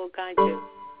within will guide you.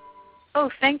 Oh,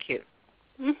 thank you.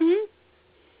 Mhm.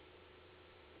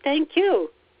 Thank you.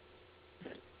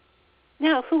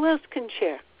 Now, who else can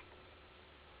share?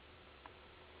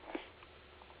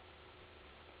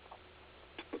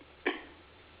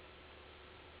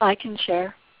 I can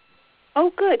share. Oh,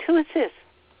 good. Who is this?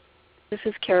 This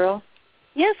is Carol.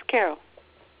 Yes, Carol.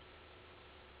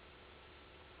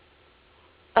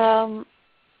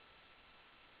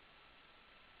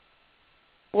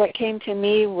 what came to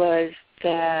me was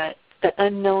that the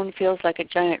unknown feels like a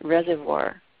giant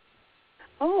reservoir.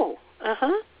 Oh,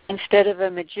 uh-huh. Instead of a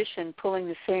magician pulling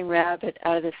the same rabbit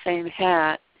out of the same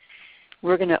hat,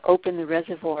 we're going to open the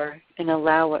reservoir and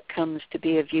allow what comes to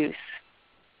be of use.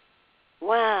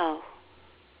 Wow.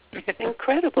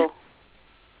 Incredible.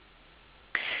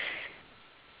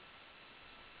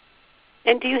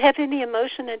 And do you have any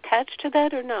emotion attached to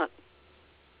that or not?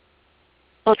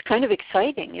 Well, it's kind of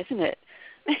exciting, isn't it?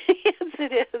 Yes,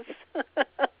 it is.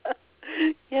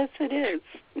 Yes, it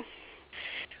is.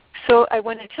 So I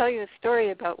want to tell you a story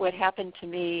about what happened to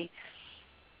me.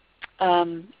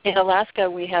 In Alaska,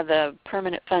 we have a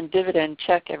permanent fund dividend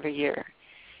check every year.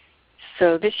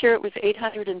 So this year it was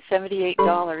 $878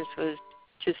 was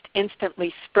just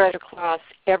instantly spread across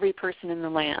every person in the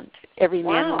land, every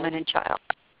man, woman, and child.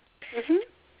 Mm-hmm.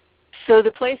 So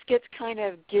the place gets kind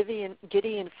of giddy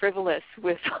and frivolous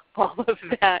with all of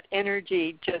that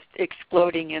energy just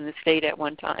exploding in the state at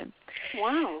one time.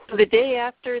 Wow. So the day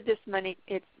after this money,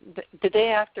 the day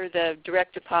after the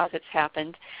direct deposits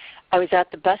happened, I was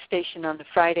at the bus station on the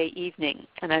Friday evening,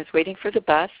 and I was waiting for the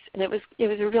bus, and it was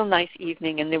a real nice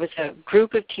evening, and there was a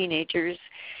group of teenagers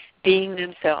being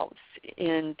themselves,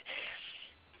 and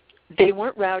they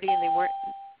weren't rowdy and they weren't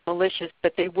malicious,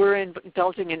 but they were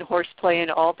indulging in horseplay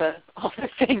and all the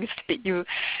things that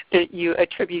you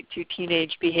attribute to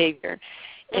teenage behavior.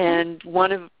 And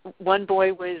one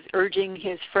boy was urging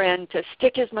his friend to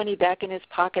stick his money back in his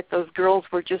pocket. Those girls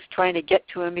were just trying to get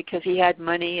to him because he had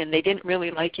money, and they didn't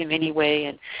really like him anyway.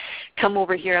 And come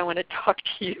over here, I want to talk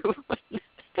to you.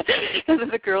 And then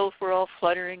the girls were all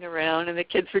fluttering around, and the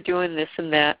kids were doing this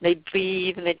and that. They'd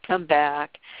leave, and they'd come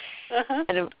back.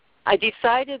 And I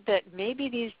decided that maybe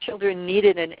these children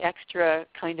needed an extra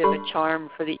kind of a charm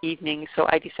for the evening, so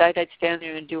I decided I'd stand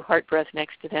there and do heart breath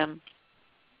next to them.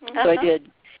 So I did.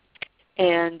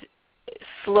 And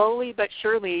slowly but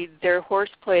surely, their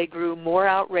horseplay grew more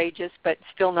outrageous, but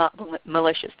still not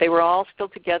malicious. They were all still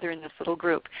together in this little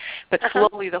group. But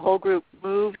slowly the whole group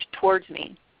moved towards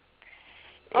me.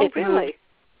 Oh, really? Moved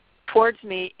towards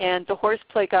me, and the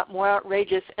horseplay got more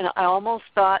outrageous, and I almost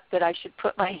thought that I should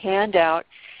put my hand out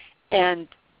and,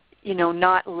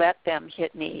 not let them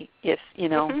hit me if,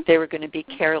 they were going to be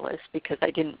careless, because I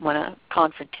didn't want a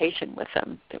confrontation with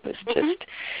them. It was just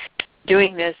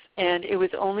doing this. And it was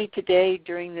only today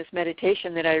during this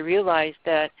meditation that I realized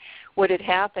that what had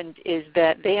happened is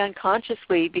that they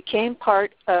unconsciously became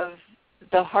part of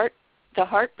the heart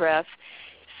breath,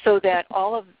 so that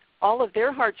all of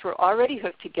their hearts were already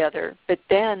hooked together, but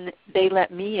then they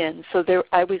let me in, so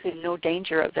I was in no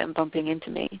danger of them bumping into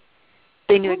me.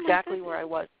 They knew exactly where I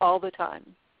was all the time.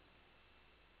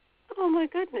 Oh, my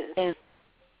goodness. And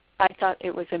I thought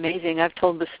it was amazing. I've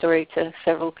told the story to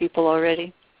several people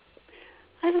already.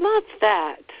 I love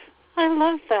that. I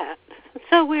love that.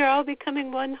 So we're all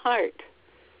becoming one heart.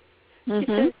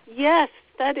 Because, yes,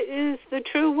 that is the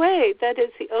true way. That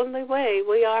is the only way.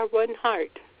 We are one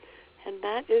heart. And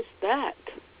that is that.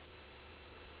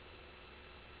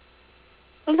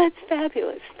 Well, that's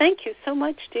fabulous. Thank you so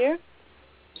much, dear.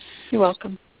 You're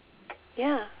welcome.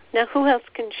 Yeah. Now, who else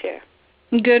can share?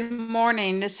 Good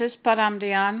morning. This is Padam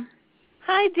Dian.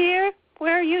 Hi, dear.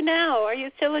 Where are you now? Are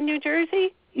you still in New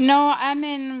Jersey? No, I'm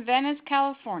in Venice,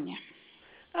 California.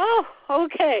 Oh,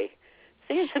 okay.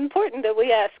 See, it's important that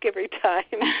we ask every time.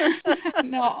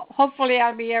 No, hopefully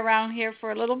I'll be around here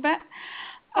for a little bit.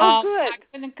 Oh, good. I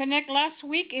couldn't connect last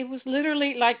week. It was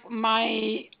literally like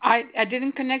I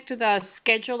didn't connect to the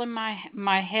schedule in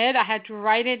my head. I had to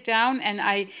write it down, and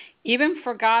I even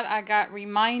forgot. I got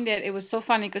reminded. It was so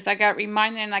funny because I got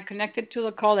reminded, and I connected to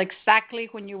the call exactly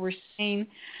when you were saying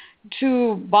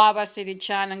to Baba Siri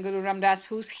Chand and Guru Ram Das,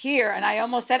 who's here, and I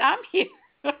almost said, I'm here.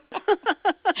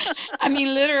 I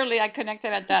mean, literally, I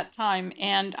connected at that time,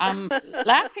 and I'm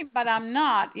laughing, but I'm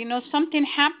not. Something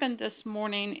happened this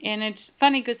morning, and it's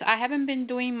funny because I haven't been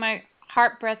doing my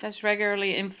heart breath as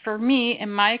regularly, and for me,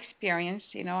 in my experience,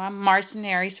 I'm Mars and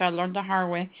Aries, so I learned the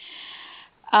hard way.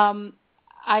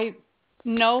 I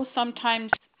know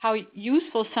sometimes how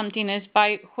useful something is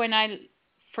by when I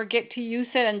forget to use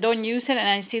it and don't use it, and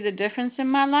I see the difference in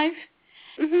my life.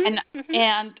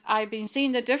 And I've been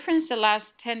seeing the difference the last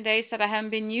 10 days that I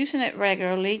haven't been using it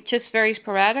regularly, just very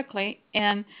sporadically.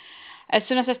 And as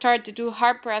soon as I started to do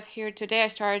heart breath here today,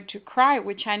 I started to cry,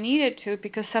 which I needed to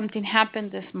because something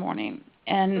happened this morning.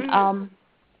 And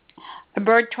a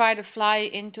bird tried to fly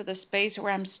into the space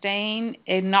where I'm staying.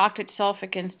 It knocked itself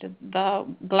against the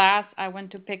glass. I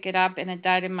went to pick it up, and it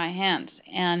died in my hands.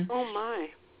 And oh, my.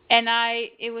 And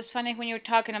it was funny when you were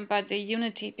talking about the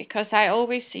unity, because I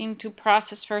always seem to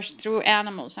process first through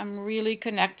animals. I'm really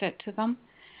connected to them.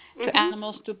 to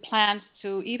animals, to plants,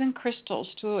 to even crystals,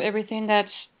 to everything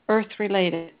that's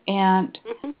earth-related. And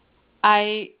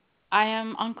I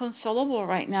am inconsolable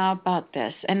right now about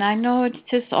this. And I know it's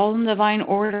just all in divine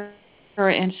order.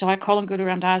 And so I call him Guru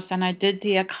Ramdas, and I did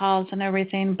the akals and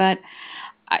everything, but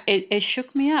it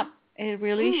shook me up. It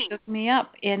really shook me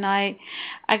up. And I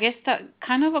guess that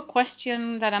kind of a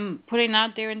question that I'm putting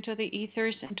out there into the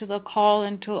ethers, into the call,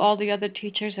 and to all the other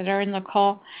teachers that are in the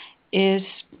call is,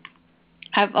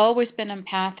 I've always been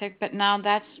empathic, but now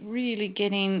that's really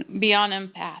getting beyond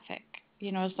empathic.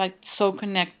 You know, it's like so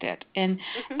connected. And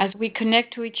as we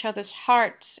connect to each other's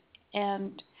hearts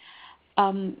and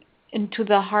into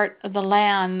the heart of the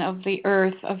land, of the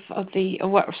earth, of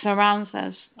what surrounds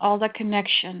us, all the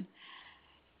connection.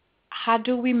 How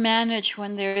do we manage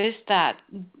when there is that,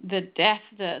 the death,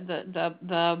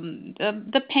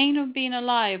 the pain of being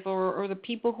alive, or the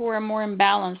people who are more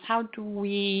imbalanced? How do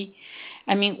we?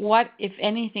 I mean, what, if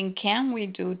anything, can we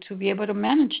do to be able to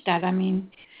manage that? I mean,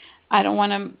 I don't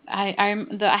want to.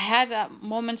 I had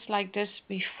moments like this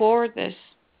before this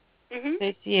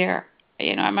year.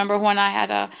 You know, I remember when I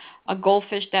had a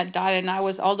goldfish that died, and I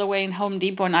was all the way in Home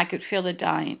Depot, and I could feel it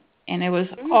dying, and it was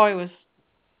it was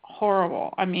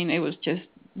horrible. I mean, it was just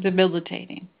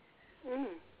debilitating.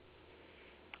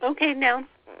 Okay, now,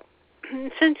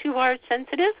 since you are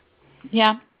sensitive,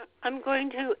 I'm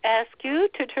going to ask you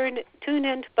to tune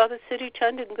in to Baba Siri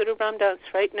Chand and Guru Ramdas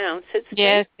right now.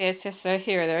 Yes, they're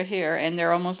here, and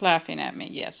they're almost laughing at me.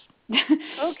 Yes.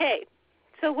 Okay,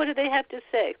 so what do they have to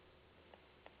say?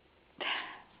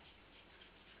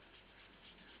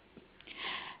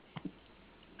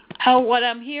 What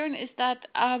I'm hearing is that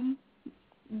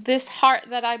this heart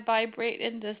that I vibrate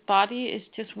in this body is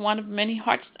just one of many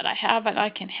hearts that I have, and I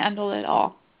can handle it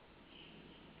all.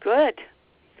 Good.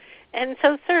 And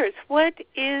so, sirs, what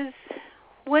is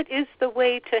the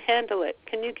way to handle it?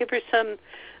 Can you give her some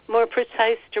more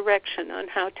precise direction on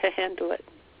how to handle it?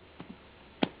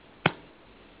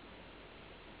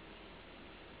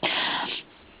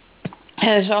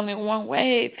 There's only one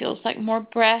way. It feels like more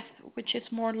breath, which is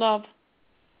more love.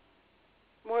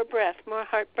 More breath, more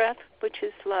heart breath, which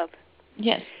is love.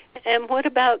 Yes. And what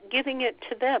about giving it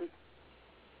to them?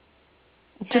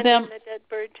 Handing the dead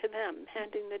bird to them,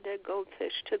 handing the dead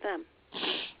goldfish to them.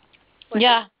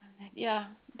 Yeah,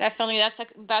 definitely.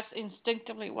 That's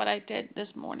instinctively what I did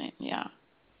this morning. Yeah.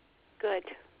 Good.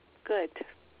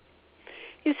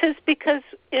 He says because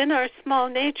in our small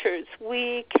natures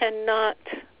we cannot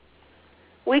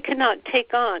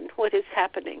take on what is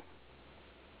happening.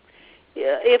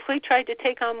 If we tried to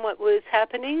take on what was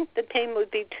happening, the pain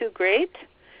would be too great,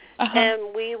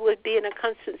 and we would be in a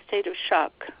constant state of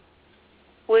shock,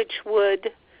 which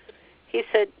would, he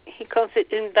said, he calls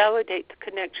it invalidate the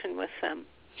connection with them.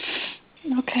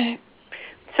 Okay.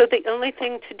 So the only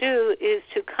thing to do is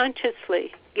to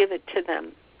consciously give it to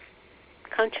them.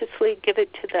 Consciously give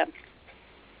it to them.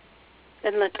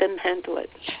 And let them handle it.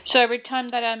 So every time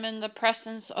that I'm in the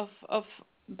presence of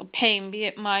the pain, be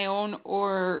it my own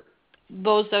or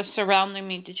those that are surrounding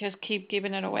me, to just keep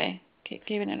giving it away. Keep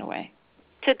giving it away.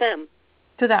 To them.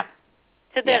 To them.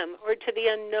 To them, or to the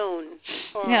unknown.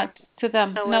 Or to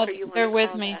them. No, they're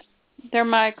with me. That. They're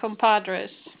my compadres.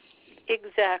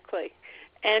 Exactly.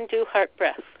 And do heart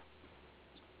breath.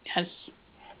 Yes.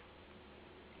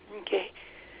 Okay.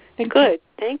 Thank Good. You.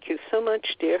 Thank you so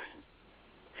much, dear.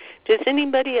 Does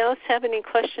anybody else have any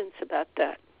questions about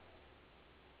that?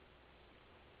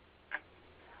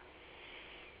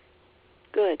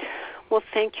 Good. Well,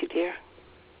 thank you, dear.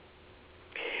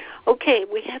 Okay,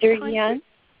 we have Siri time. Gian?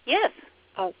 Yes.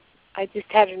 I just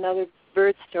had another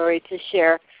bird story to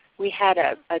share. We had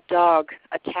a dog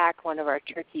attack one of our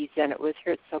turkeys, and it was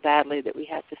hurt so badly that we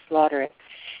had to slaughter it.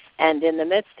 And in the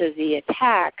midst of the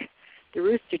attack, the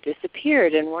rooster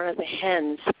disappeared, and one of the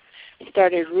hens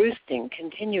started roosting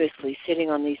continuously, sitting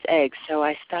on these eggs. So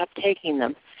I stopped taking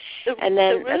them. And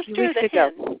then the a few weeks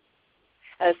ago,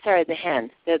 the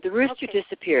hen. The rooster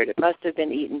disappeared. It must have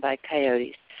been eaten by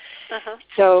coyotes.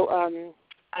 So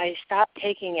I stopped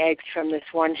taking eggs from this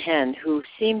one hen who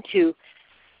seemed to,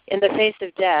 in the face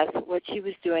of death, what she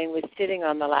was doing was sitting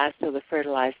on the last of the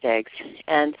fertilized eggs.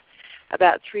 And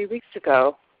about 3 weeks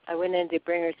ago, I went in to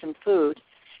bring her some food,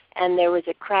 and there was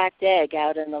a cracked egg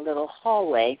out in the little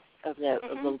hallway of the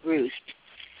roost.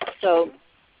 So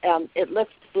it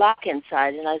looked black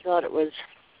inside, and I thought it was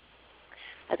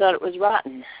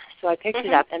rotten. So I picked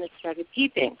it up, and it started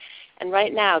peeping. And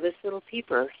right now, this little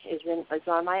peeper is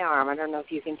on my arm. I don't know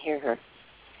if you can hear her.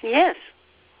 Yes.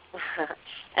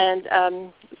 And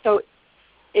so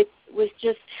it's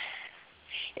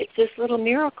this little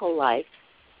miracle life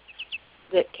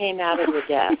that came out of the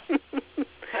death.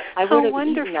 I would have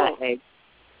wonderful. eaten that egg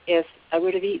if I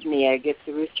would have eaten the egg if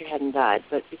the rooster hadn't died.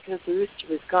 But because the rooster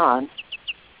was gone,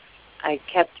 I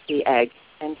kept the egg,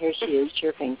 and here she is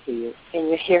chirping to you. Can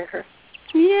you hear her?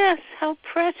 Yes, how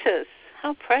precious,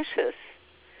 how precious.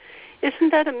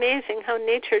 Isn't that amazing how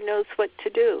nature knows what to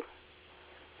do?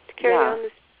 To carry on.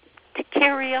 To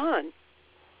carry on.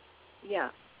 Yeah.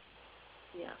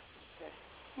 Yeah. Okay.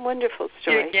 Wonderful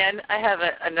story. Here again, I have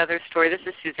another story. This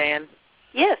is Suzanne.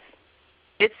 Yes.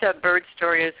 It's a bird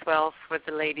story as well for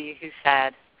the lady who's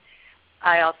sad.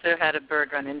 I also had a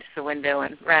bird run into the window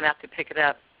and ran out to pick it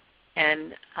up.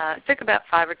 And it took about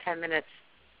 5 or 10 minutes,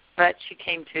 but she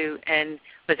came to and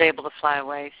was able to fly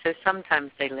away. So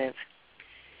sometimes they live.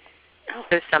 Oh,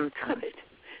 so sometimes.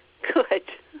 Good.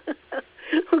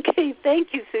 Okay,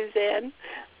 thank you, Suzanne.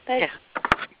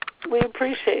 We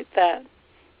appreciate that.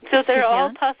 So they're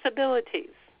all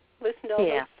possibilities. Listen to all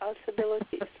those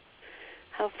possibilities.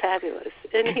 How fabulous.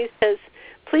 And he says,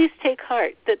 please take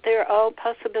heart that they're all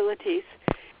possibilities.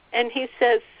 And he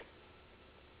says,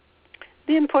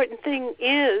 the important thing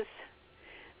is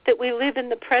that we live in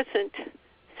the present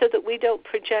so that we don't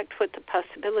project what the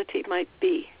possibility might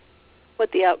be,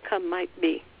 what the outcome might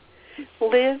be.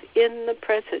 Live in the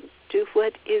present. Do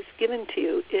what is given to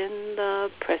you in the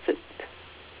present.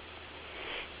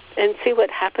 And see what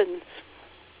happens.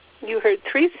 You heard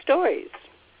 3 stories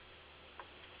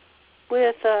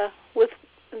with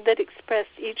that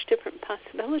expressed each different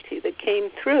possibility that came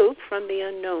through from the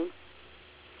unknown.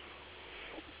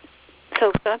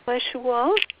 So God bless you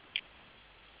all.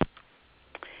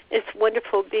 It's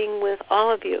wonderful being with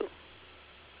all of you.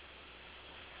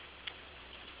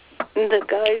 And the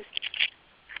guys,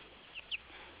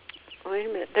 wait a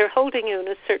minute, they're holding you in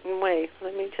a certain way.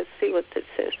 Let me just see what this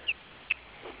is.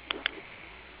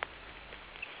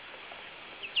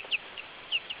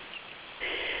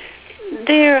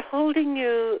 They're holding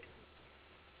you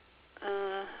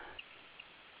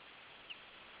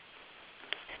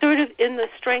sort of in the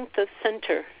strength of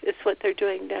center is what they're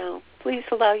doing now. Please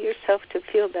allow yourself to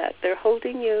feel that. They're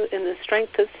holding you in the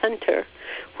strength of center,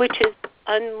 which is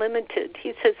unlimited.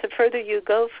 He says the further you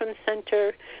go from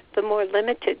center, the more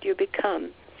limited you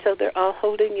become. So they're all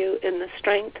holding you in the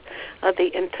strength of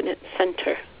the infinite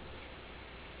center.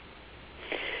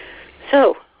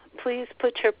 So please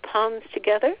put your palms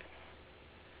together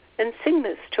and sing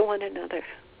this to one another.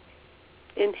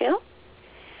 Inhale.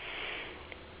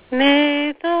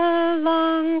 May the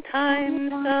long time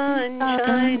sun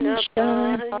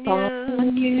shine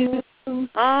upon you,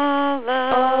 all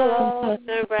of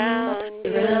around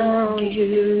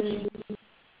you,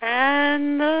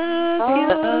 and the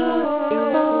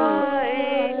pure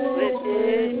light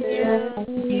within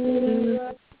you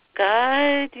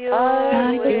guide your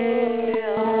way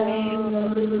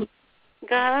on,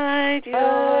 guide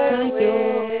your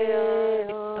way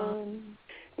on,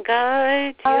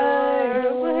 guide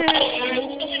your way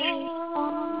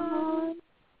on.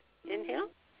 Inhale.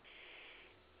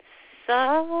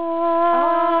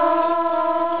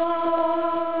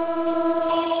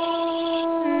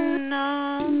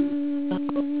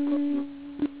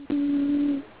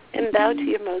 And bow to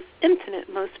your most infinite,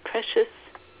 most precious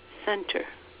center.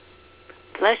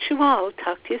 Bless you all.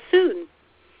 Talk to you soon.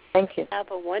 Thank you.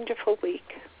 Have a wonderful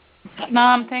week.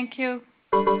 Mom, thank you.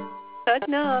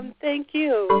 Satnam, thank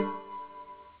you.